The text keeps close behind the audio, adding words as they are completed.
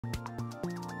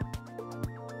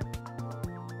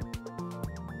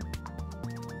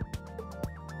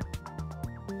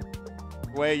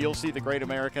short way, you'll see the Great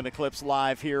American Eclipse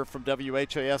live here from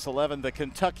WHAS 11, the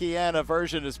Kentuckiana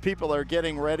version, as people are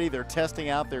getting ready. They're testing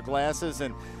out their glasses,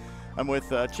 and I'm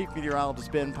with Chief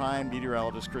Meteorologist Ben Pine,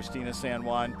 Meteorologist Christina San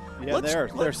Juan. Yeah,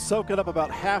 they're soaking up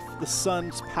about half the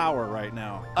sun's power right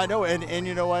now. I know, and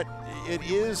you know what? It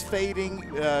is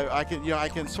fading. I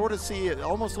can sort of see it.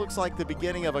 Almost looks like the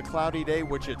beginning of a cloudy day,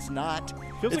 which it's not.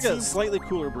 Feels like a slightly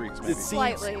cooler breeze, maybe.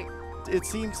 Slightly. It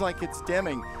seems like it's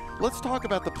dimming. Let's talk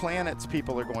about the planets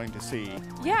people are going to see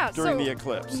during the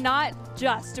eclipse. Not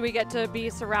just do we get to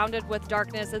be surrounded with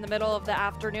darkness in the middle of the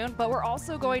afternoon, but we're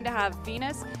also going to have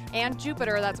Venus and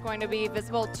Jupiter that's going to be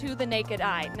visible to the naked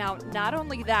eye. Now, not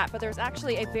only that, but there's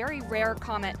actually a very rare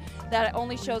comet that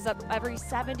only shows up every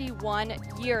 71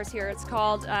 years here. It's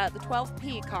called the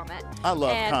 12P comet. I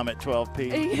love Comet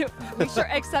 12P. Sure,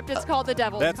 except it's called the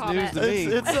Devil's Comet. That's news to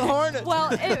me. It's the Hornet. Well,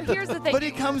 here's the thing. But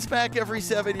he comes back every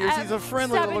 7 years. He's a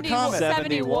friendly little comet.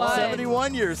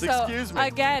 71 years, so excuse me.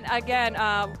 Again,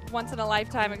 once in a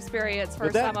lifetime experience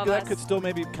for some of us. That could still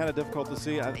maybe be kind of difficult to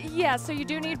see. Yeah, so you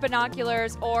do need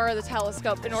binoculars or the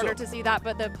telescope in order to see that,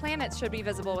 but the planets should be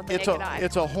visible with the naked eye.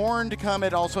 It's a horned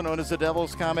comet, also known as the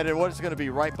Devil's Comet, and what is it going to be,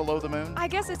 right below the moon? I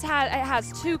guess it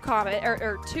has two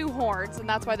two horns, and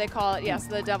that's why they call it, yes,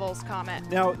 the Devil's Comet.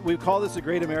 Now, we call this a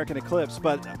Great American Eclipse,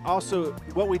 but also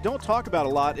what we don't talk about a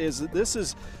lot is that this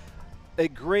is a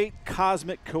great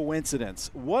cosmic coincidence.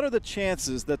 What are the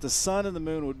chances that the sun and the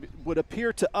moon would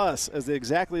appear to us as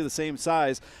exactly the same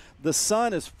size? The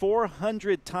sun is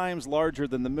 400 times larger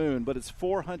than the moon, but it's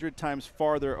 400 times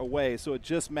farther away, so it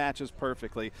just matches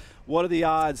perfectly. What are the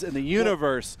odds in the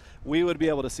universe we would be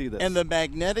able to see this? And the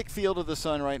magnetic field of the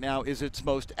sun right now is its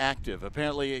most active.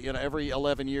 Apparently, every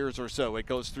 11 years or so it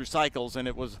goes through cycles, and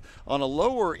it was on a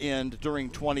lower end during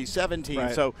 2017.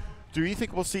 Right. So do you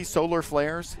think we'll see solar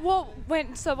flares? Well,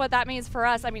 so what that means for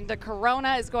us, I mean, the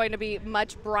corona is going to be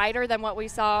much brighter than what we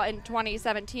saw in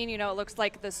 2017. It looks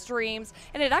like the streams,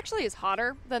 and it actually is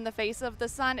hotter than the face of the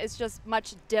sun. It's just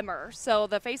much dimmer. So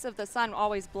the face of the sun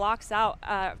always blocks out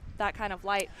that kind of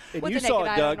light. And with you the saw naked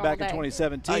it, eye Doug, on a back in normal day.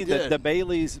 2017, the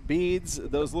Bailey's beads,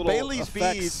 those little Bailey's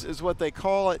effects. beads is what they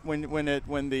call it when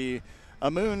the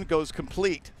moon goes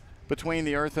complete between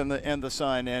the Earth and the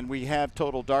sun, and we have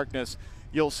total darkness.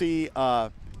 You'll see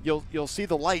you'll see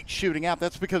the light shooting out.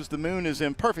 That's because the moon is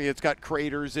imperfect. It's got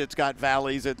craters, it's got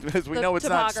valleys. As we know, it's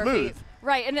not smooth.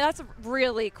 Right, and that's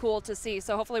really cool to see.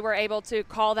 So hopefully we're able to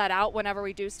call that out whenever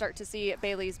we do start to see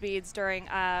Bailey's beads during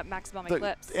maximum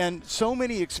eclipse. And so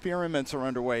many experiments are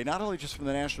underway, not only just from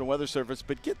the National Weather Service,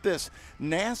 but get this,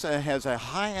 NASA has a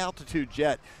high-altitude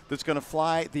jet that's going to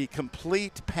fly the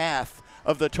complete path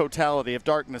of the totality of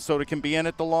darkness, so it can be in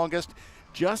it the longest,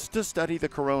 just to study the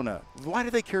corona. Why do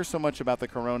they care so much about the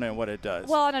corona and what it does?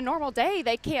 Well, on a normal day,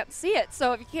 they can't see it.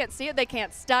 So if you can't see it, they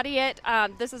can't study it.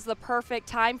 This is the perfect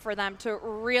time for them to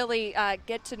really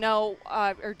get to know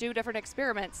or do different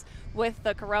experiments with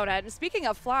the corona. And speaking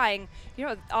of flying,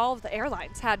 all of the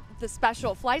airlines had the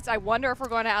special flights. I wonder if we're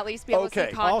going to at least be able to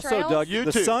see contrails. Also, Doug,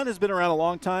 the sun has been around a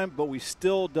long time, but we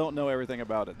still don't know everything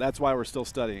about it. That's why we're still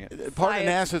studying it. Part of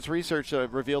NASA's research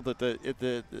revealed that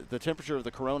the temperature of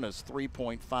the corona is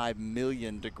 3.5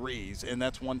 million degrees, and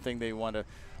that's one thing they want to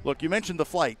look. You mentioned the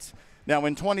flights. Now,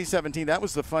 in 2017, that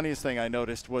was the funniest thing I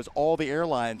noticed, was all the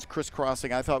airlines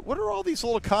crisscrossing. I thought, what are all these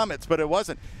little comets? But it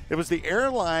wasn't. It was the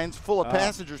airlines full of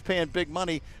passengers paying big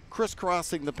money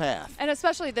crisscrossing the path. And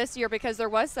especially this year, because there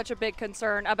was such a big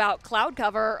concern about cloud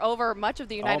cover over much of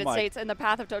the United States in the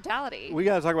path of totality. We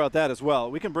got to talk about that as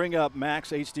well. We can bring up MAX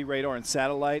HD radar and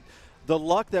satellite. The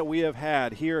luck that we have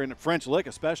had here in French Lick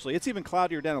especially, it's even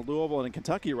cloudier down in Louisville and in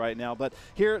Kentucky right now, but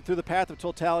here through the path of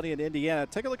totality in Indiana,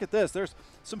 take a look at this. There's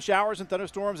some showers and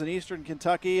thunderstorms in eastern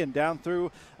Kentucky and down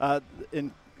through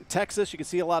in Texas. You can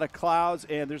see a lot of clouds,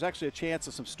 and there's actually a chance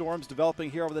of some storms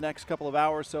developing here over the next couple of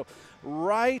hours. So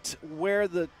right where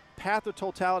the path of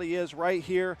totality is, right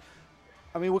here,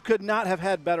 I mean, we could not have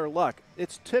had better luck.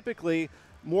 It's typically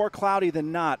more cloudy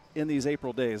than not in these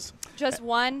April days. Just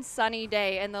one sunny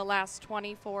day in the last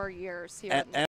 24 years here.